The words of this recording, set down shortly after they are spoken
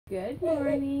Good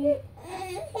morning.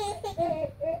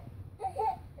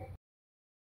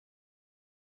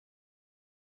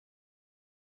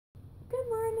 Good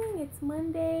morning. It's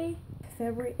Monday,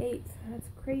 February 8th. That's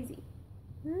crazy.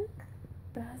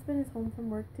 The husband is home from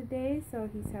work today, so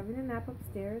he's having a nap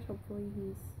upstairs. Hopefully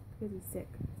because he's sick,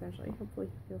 essentially. Hopefully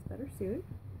he feels better soon.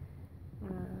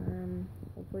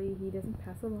 Hopefully he doesn't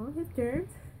pass along his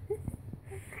germs.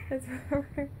 That's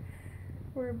why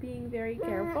we're being very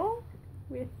careful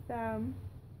with,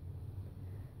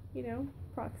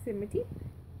 proximity.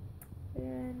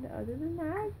 And other than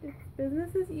that, it's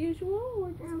business as usual.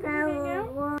 We're just gonna hang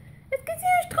out. Est-ce que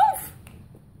c'est un schtroumpf?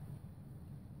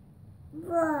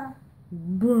 Bah.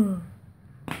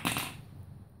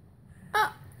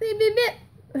 Oh, c'est Bibit.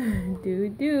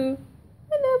 Do.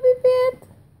 Hello, Bibit.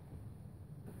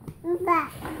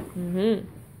 Mhm.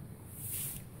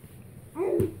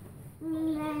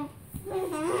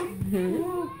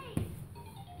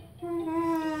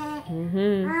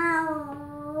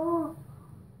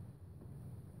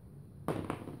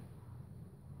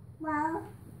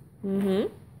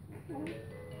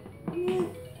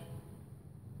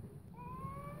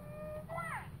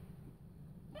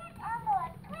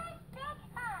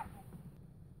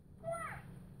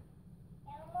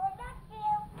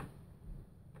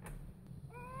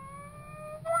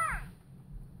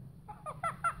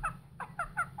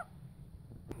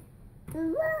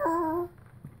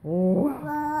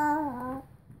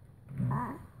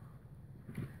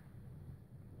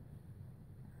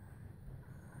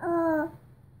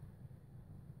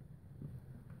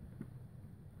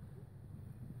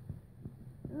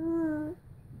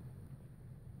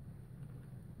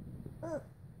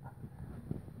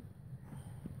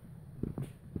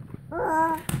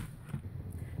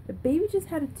 The baby just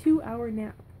had a 2-hour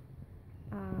nap.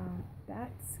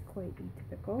 That's quite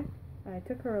atypical. It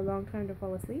took her a long time to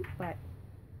fall asleep, but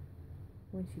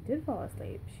when she did fall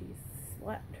asleep, she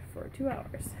slept for 2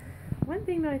 hours. One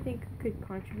thing that I think could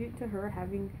contribute to her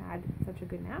having had such a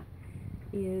good nap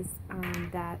is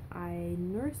that I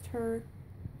nursed her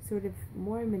sort of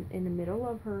more in the middle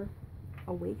of her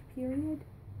awake period,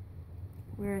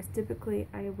 whereas typically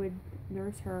I would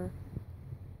nurse her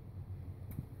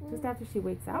just after she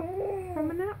wakes up from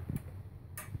a nap.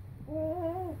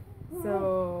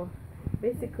 So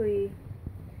basically,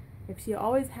 if she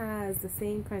always has the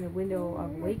same kind of window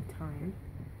of wake time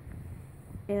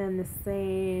and the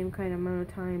same kind of amount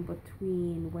of time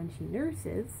between when she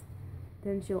nurses,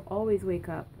 then she'll always wake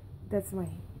up. That's my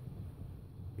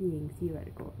being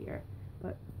theoretical here,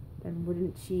 but then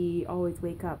wouldn't she always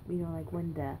wake up, like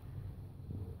when the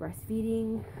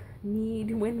breastfeeding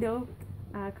need window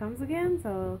comes again?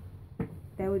 So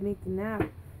that would make the nap,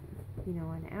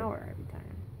 an hour every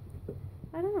time.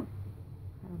 I don't know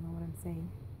what I'm saying.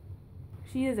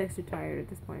 She is extra tired at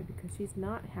this point because she's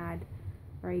not had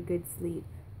very good sleep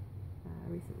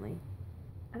recently.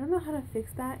 I don't know how to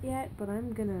fix that yet, but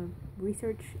I'm gonna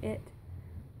research it.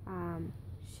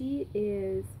 She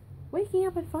is waking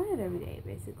up at 5 every day,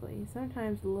 basically.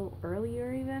 Sometimes a little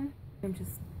earlier even. I'm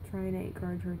just trying to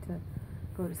encourage her to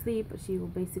go to sleep, but she will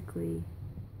basically,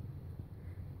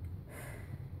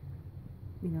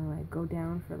 like go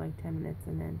down for like 10 minutes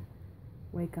and then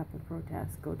wake up and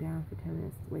protest, go down for 10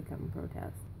 minutes, wake up and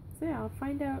protest. So yeah, I'll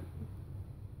find out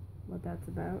what that's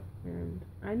about. And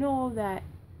I know that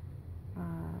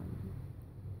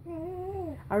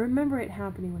I remember it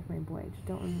happening with my boy. I just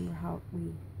don't remember how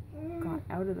we got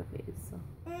out of the phase. So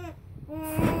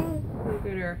look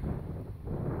at her.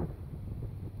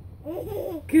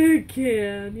 Good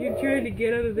kid. You're trying to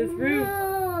get out of this room.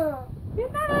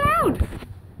 You're not allowed.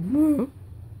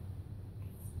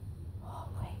 Oh,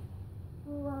 wait.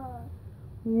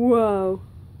 Whoa.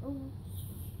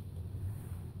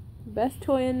 Best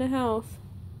toy in the house.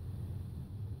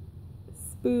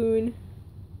 Spoon.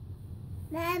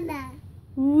 Mama.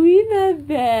 Oui, ma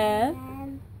belle.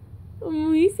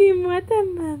 Oui, c'est moi ta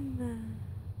mama.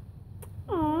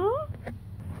 Aww.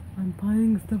 I'm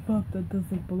piling stuff up that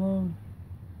doesn't belong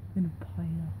in a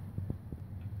pile.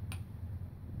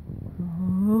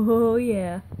 Oh,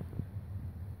 yeah.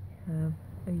 Have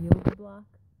a yoga block,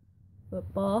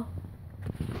 football.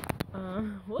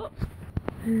 Whoop.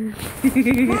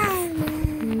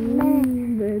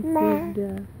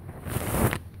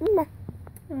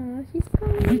 Oh, she's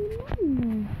calling me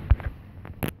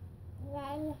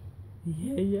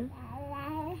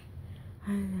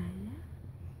Mama.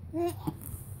 Yeah.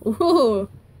 Ooh,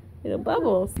 little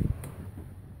bubbles.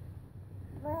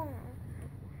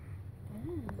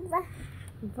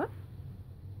 What?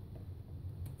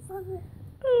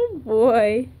 Oh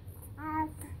boy.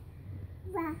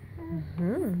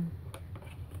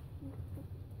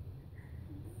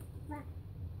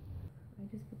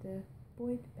 just put the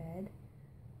boy to bed.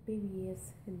 Baby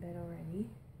is in bed already.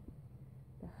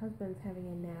 The husband's having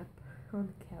a nap on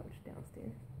the couch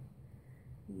downstairs.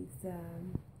 He's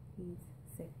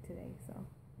sick today, so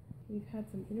we've had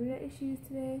some internet issues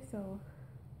today, so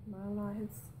not a lot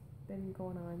has been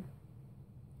going on.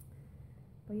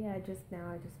 But yeah, just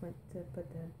now I just went to put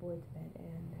the boy to bed,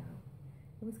 and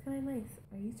it was kind of nice.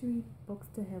 I used to read books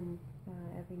to him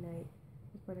every night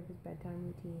as part of his bedtime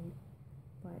routine,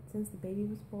 but since the baby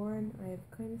was born, I've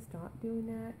kind of stopped doing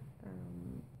that.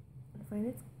 I find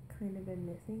it's kind of been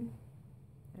missing,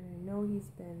 and I know he's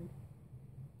been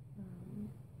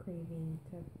craving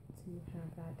to have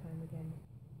that time again.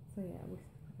 So yeah, with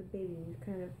the baby, we've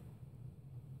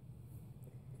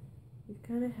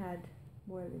kind of had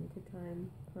more limited time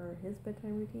for his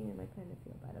bedtime routine, and I kind of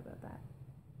feel bad about that.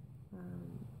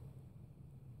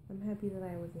 I'm happy that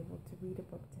I was able to read a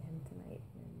book to him tonight,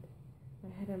 and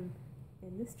I had him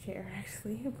in this chair.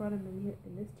 Actually, I brought him in here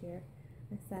in this chair.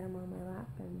 I sat him on my lap,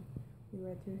 and we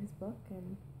read through his book,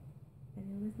 and it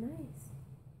was nice.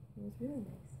 It was really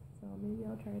nice. So maybe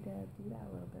I'll try to do that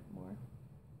a little bit more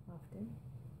often.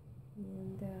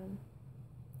 And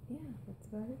yeah, that's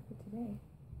about it for today.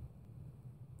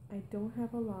 I don't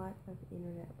have a lot of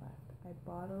internet left. I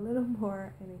bought a little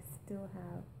more, and I still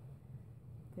have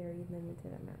very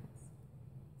limited amounts.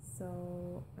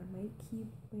 So I might keep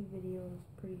my videos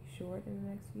pretty short in the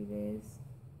next few days.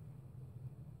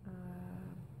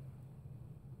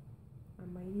 I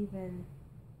might even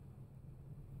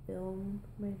film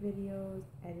my videos,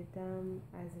 edit them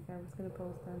as if I was going to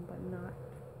post them, but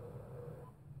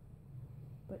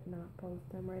not post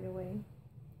them right away.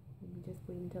 Maybe just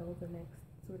wait until the next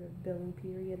sort of billing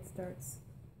period starts,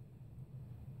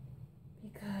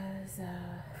 because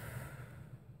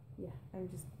yeah, I'm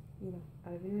just,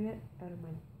 out of internet, out of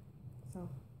money. So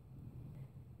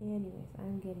anyways,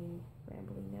 I'm getting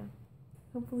rambly now.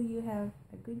 Hopefully you have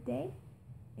a good day,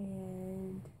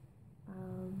 and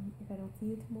if I don't see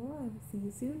you tomorrow, I will see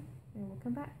you soon, and we'll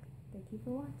come back. Thank you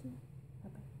for watching.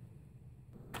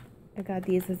 Bye-bye. I got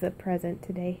these as a present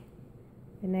today,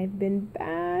 and I've been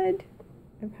bad.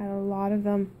 I've had a lot of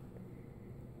them.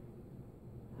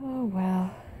 Oh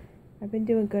well, I've been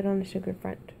doing good on the sugar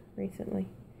front recently,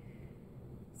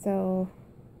 so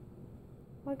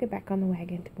I'll get back on the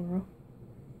wagon tomorrow.